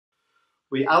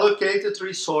We allocated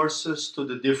resources to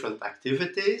the different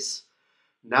activities.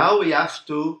 Now we have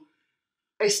to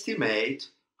estimate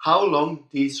how long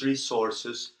these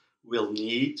resources will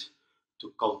need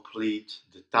to complete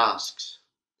the tasks.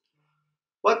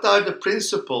 What are the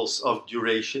principles of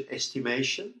duration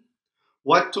estimation?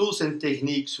 What tools and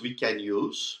techniques we can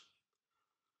use?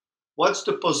 What's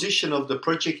the position of the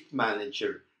project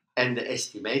manager and the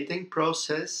estimating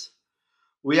process?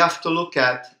 We have to look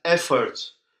at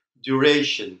effort,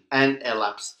 duration, and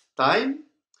elapsed time.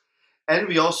 And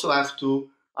we also have to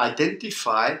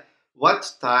identify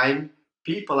what time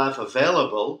people have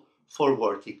available for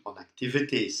working on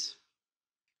activities.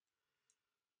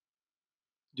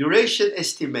 Duration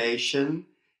estimation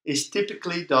is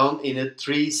typically done in a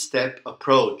three-step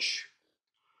approach.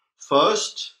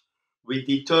 First, we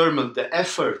determine the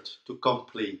effort to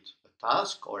complete a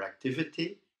task or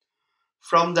activity.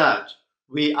 From that,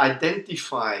 we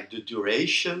identify the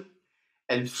duration,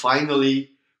 and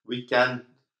finally, we can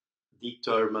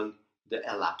determine the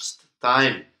elapsed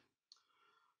time.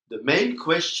 The main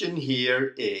question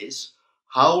here is,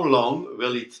 how long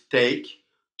will it take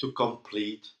to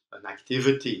complete an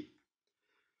activity?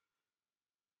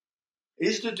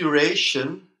 Is the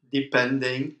duration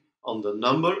depending on the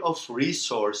number of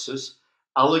resources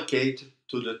allocated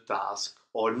to the task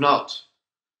or not?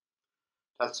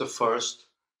 That's the first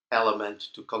element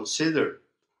to consider.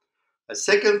 A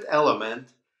second element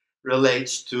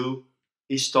relates to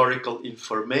historical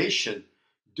information.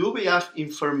 Do we have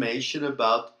information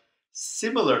about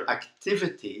similar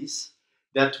activities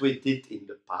that we did in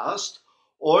the past,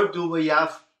 or do we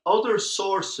have other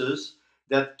sources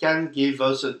that can give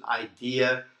us an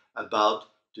idea about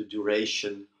the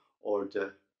duration or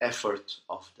the effort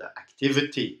of the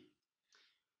activity?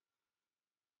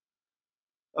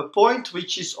 A point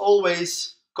which is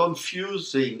always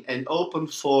confusing and open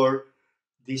for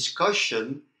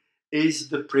discussion is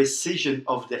the precision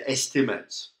of the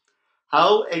estimates.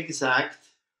 How exact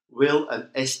will an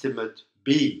estimate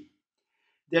be?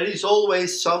 There is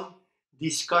always some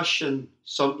discussion,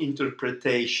 some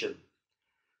interpretation.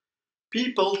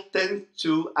 People tend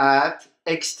to add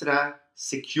extra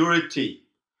security,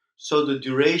 so the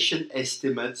duration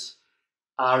estimates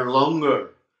are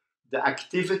longer. The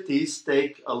activities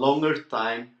take a longer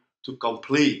time to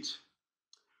complete.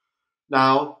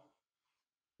 Now,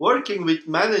 working with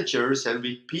managers and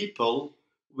with people,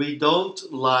 we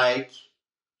don't like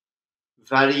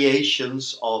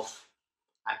variations of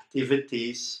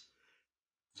activities,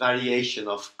 variation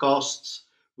of costs.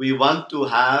 We want to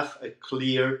have a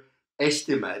clear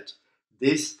estimate.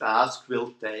 This task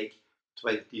will take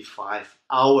 25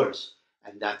 hours,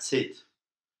 and that's it.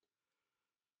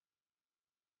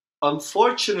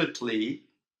 Unfortunately,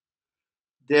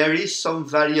 there is some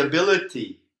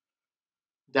variability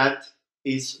that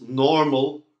is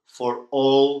normal for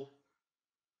all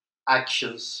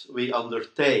actions we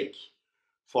undertake,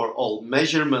 for all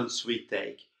measurements we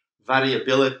take.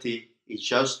 Variability is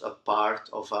just a part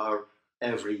of our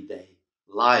everyday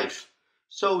life.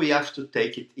 So we have to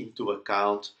take it into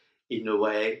account in a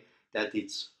way that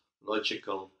it's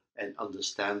logical and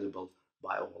understandable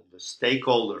by all the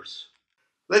stakeholders.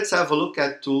 Let's have a look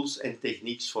at tools and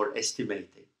techniques for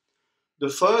estimating. The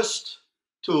first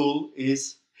tool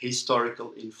is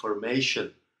historical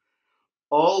information.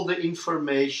 All the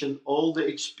information, all the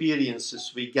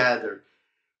experiences we gather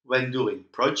when doing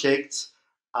projects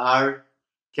are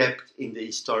kept in the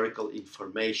historical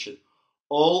information.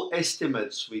 All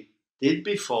estimates we did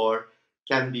before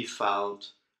can be found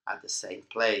at the same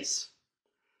place.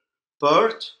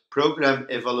 PERT, Program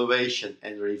Evaluation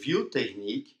and Review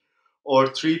Technique, or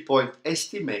 3-point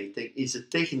estimating, is a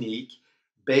technique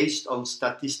based on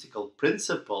statistical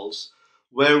principles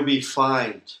where we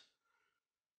find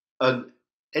an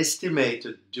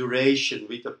estimated duration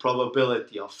with a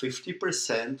probability of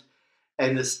 50%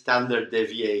 and a standard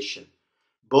deviation.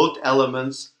 Both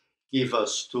elements give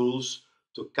us tools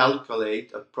to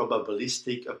calculate a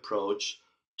probabilistic approach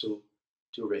to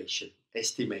duration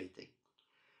estimating.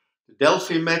 The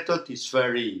Delphi method is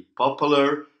very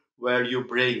popular, where you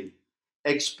bring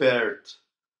expert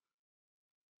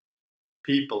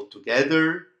people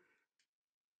together.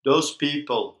 Those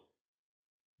people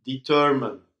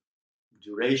determine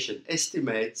duration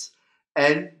estimates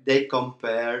and they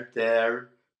compare their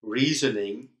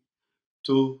reasoning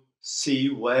to see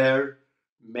where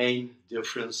main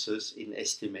differences in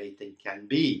estimating can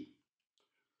be.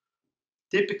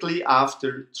 Typically,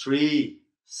 after 3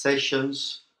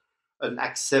 sessions, an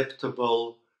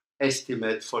acceptable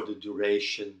estimate for the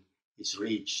duration is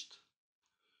reached.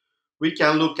 We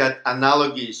can look at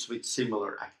analogies with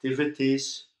similar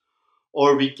activities.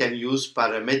 or we can use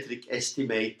parametric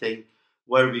estimating,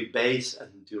 where we base a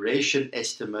duration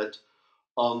estimate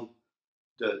on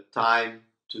the time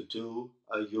to do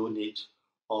a unit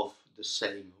of the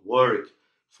same work.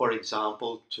 For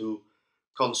example, to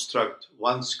construct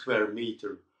 1 square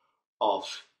meter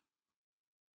of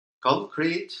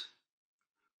concrete,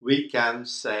 we can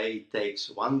say it takes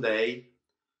 1 day,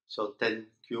 so 10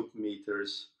 cube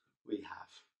meters, we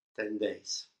have 10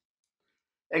 days.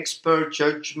 Expert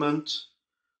judgment,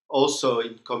 also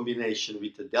in combination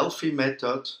with the Delphi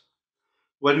method.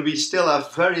 When we still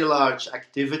have very large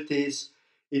activities,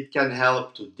 it can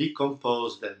help to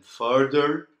decompose them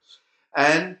further.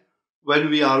 And when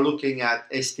we are looking at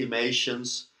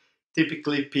estimations,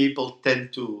 typically people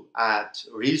tend to add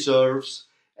reserves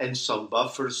and some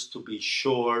buffers to be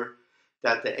sure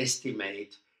that the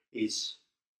estimate is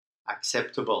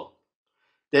acceptable.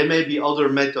 There may be other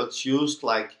methods used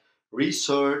like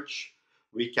research.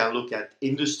 We can look at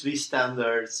industry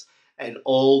standards and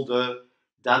all the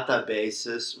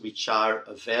databases which are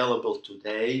available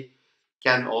today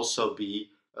can also be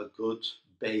a good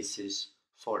basis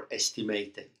for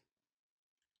estimating.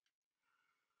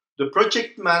 The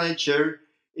project manager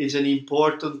is an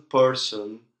important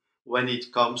person when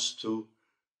it comes to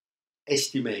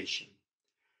estimation.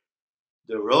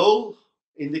 The role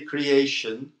in the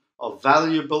creation of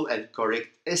valuable and correct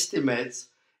estimates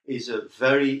is a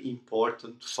very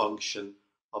important function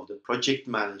of the project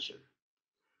manager.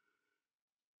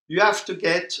 You have to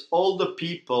get all the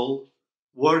people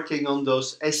working on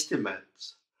those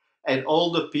estimates, and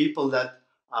all the people that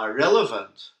are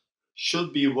relevant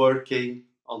should be working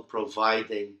on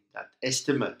providing that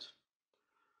estimate.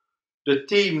 The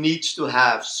team needs to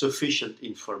have sufficient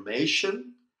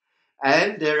information,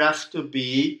 and there have to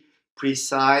be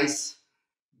precise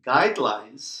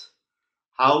guidelines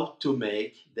how to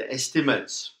make the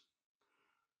estimates.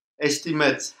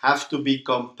 Estimates have to be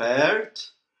compared,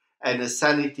 and a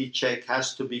sanity check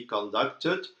has to be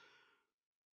conducted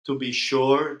to be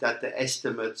sure that the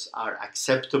estimates are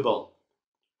acceptable.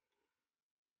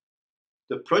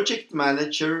 The project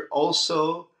manager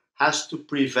also has to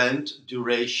prevent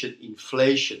duration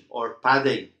inflation or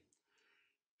padding.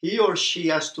 He or she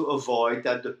has to avoid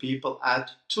that the people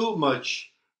add too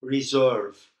much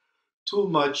reserve, too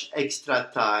much extra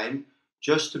time,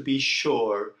 just to be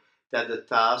sure that the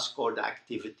task or the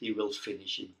activity will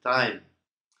finish in time.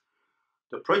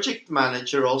 The project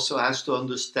manager also has to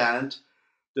understand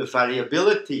the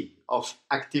variability of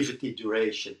activity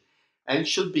duration and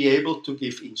should be able to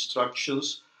give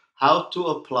instructions how to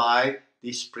apply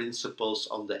these principles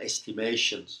on the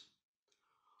estimations.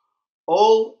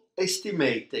 All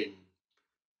estimating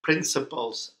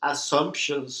principles,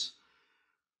 assumptions,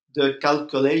 the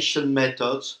calculation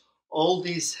methods, all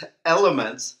these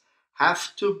elements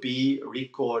have to be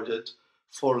recorded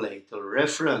for later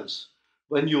reference.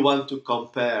 When you want to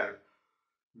compare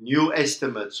new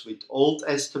estimates with old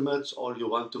estimates, or you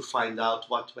want to find out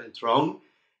what went wrong,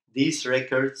 these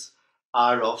records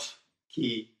are of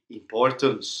key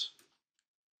importance.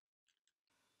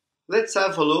 Let's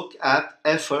have a look at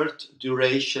effort,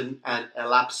 duration, and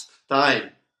elapsed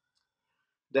time.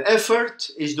 The effort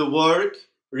is the work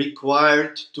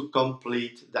required to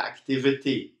complete the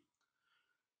activity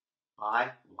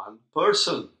by one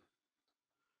person.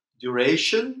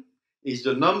 Duration is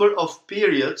the number of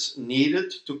periods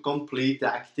needed to complete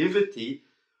the activity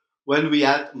when we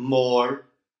add more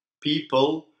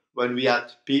people, when we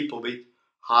add people with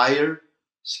higher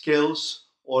skills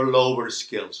or lower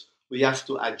skills. We have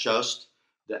to adjust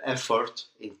the effort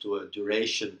into a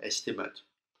duration estimate.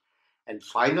 And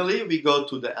finally, we go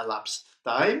to the elapsed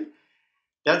time.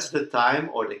 That's the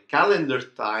time or the calendar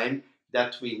time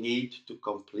that we need to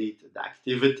complete the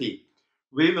activity.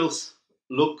 We will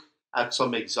look at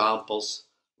some examples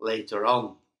later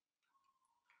on.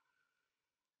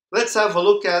 Let's have a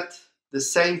look at the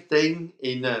same thing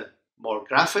in a more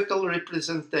graphical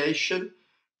representation.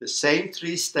 The same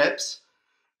 3 steps.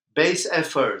 Base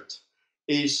effort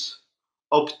is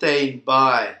obtained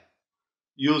by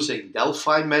using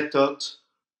Delphi method,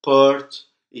 PERT,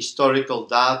 historical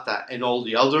data, and all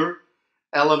the other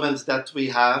elements that we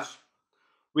have.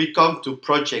 We come to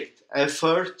project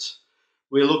effort.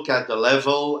 We look at the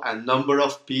level and number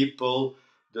of people,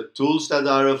 the tools that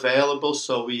are available,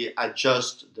 so we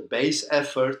adjust the base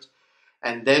effort,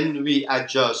 and then we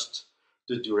adjust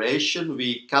the duration.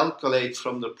 We calculate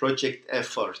from the project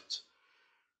effort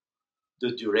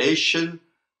the duration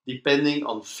depending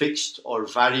on fixed or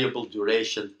variable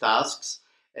duration tasks,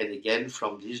 and again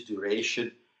from this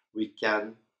duration we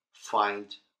can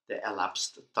find the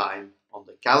elapsed time on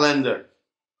the calendar.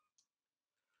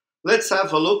 Let's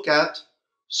have a look at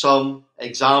some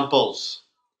examples.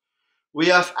 We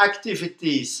have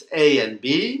activities A and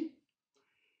B.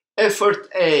 Effort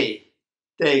A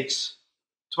takes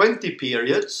 20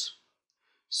 periods.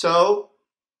 So,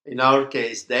 in our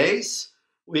case days,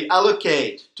 we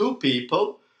allocate 2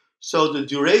 people, so the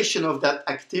duration of that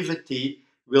activity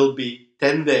will be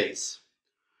 10 days.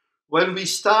 When we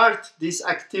start this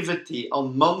activity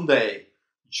on Monday,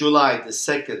 July the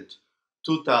 2nd,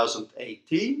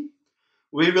 2018,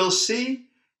 we will see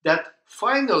that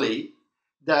finally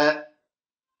the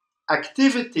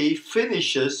activity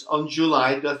finishes on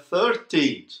July the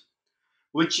 13th,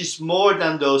 which is more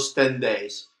than those 10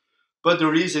 days. But the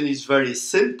reason is very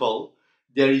simple.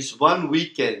 There is one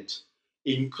weekend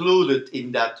included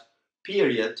in that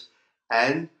period,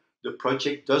 and the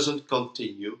project doesn't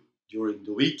continue during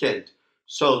the weekend.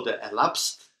 So the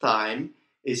elapsed time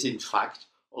is in fact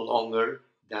longer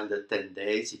than the 10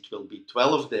 days. It will be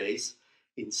 12 days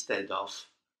instead of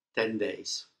 10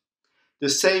 days. The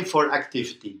same for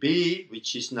activity B,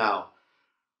 which is now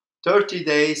 30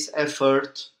 days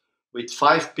effort. With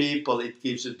 5 people, it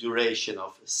gives a duration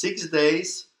of 6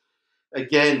 days.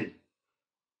 Again,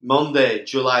 Monday,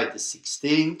 July the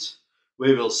 16th,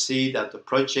 we will see that the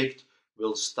project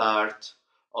will start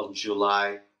on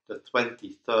July the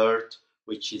 23rd,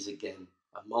 which is again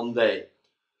a Monday.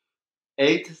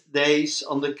 8 days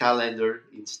on the calendar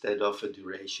instead of a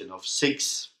duration of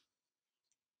 6.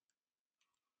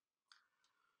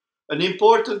 An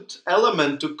important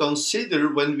element to consider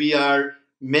when we are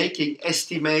making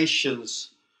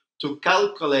estimations to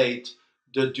calculate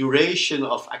the duration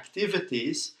of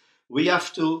activities, we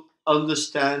have to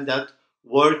understand that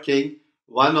working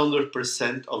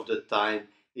 100% of the time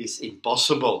is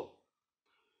impossible.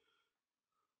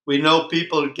 We know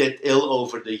people get ill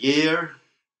over the year.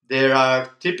 There are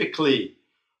typically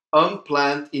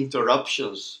unplanned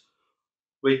interruptions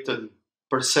with a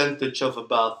percentage of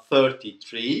about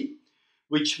 33,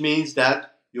 which means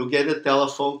that you get a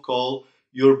telephone call,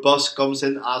 your boss comes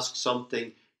and asks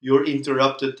something, you're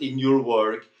interrupted in your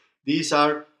work. These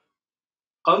are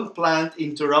unplanned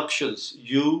interruptions.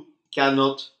 You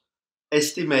cannot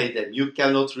estimate them. You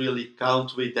cannot really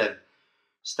count with them.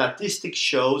 Statistics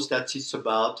shows that it's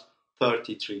about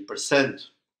 33%.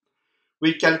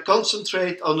 We can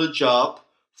concentrate on a job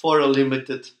for a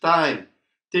limited time,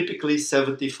 typically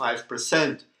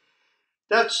 75%.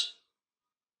 That's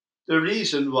the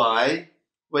reason why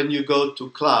when you go to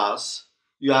class,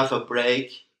 you have a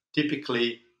break,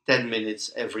 typically 10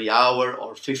 minutes every hour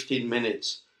or 15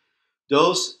 minutes.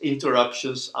 Those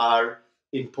interruptions are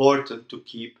important to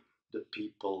keep the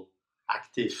people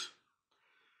active.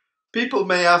 People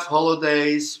may have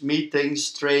holidays,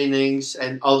 meetings, trainings,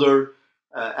 and other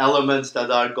elements that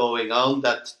are going on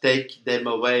that take them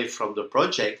away from the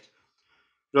project.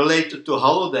 Related to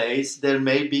holidays, there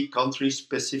may be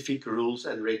country-specific rules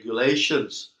and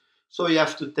regulations, so you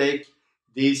have to take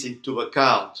these into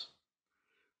account.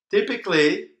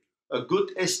 Typically, a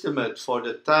good estimate for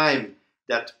the time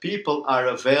that people are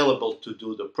available to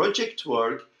do the project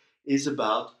work is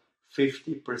about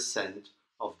 50%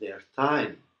 of their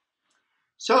time.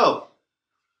 So,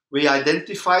 we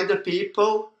identify the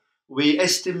people, we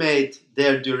estimate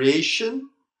their duration,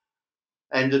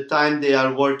 and the time they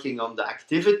are working on the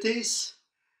activities.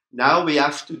 Now we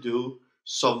have to do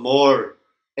some more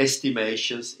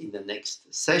estimations in the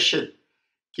next session.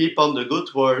 Keep on the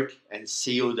good work and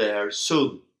see you there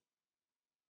soon.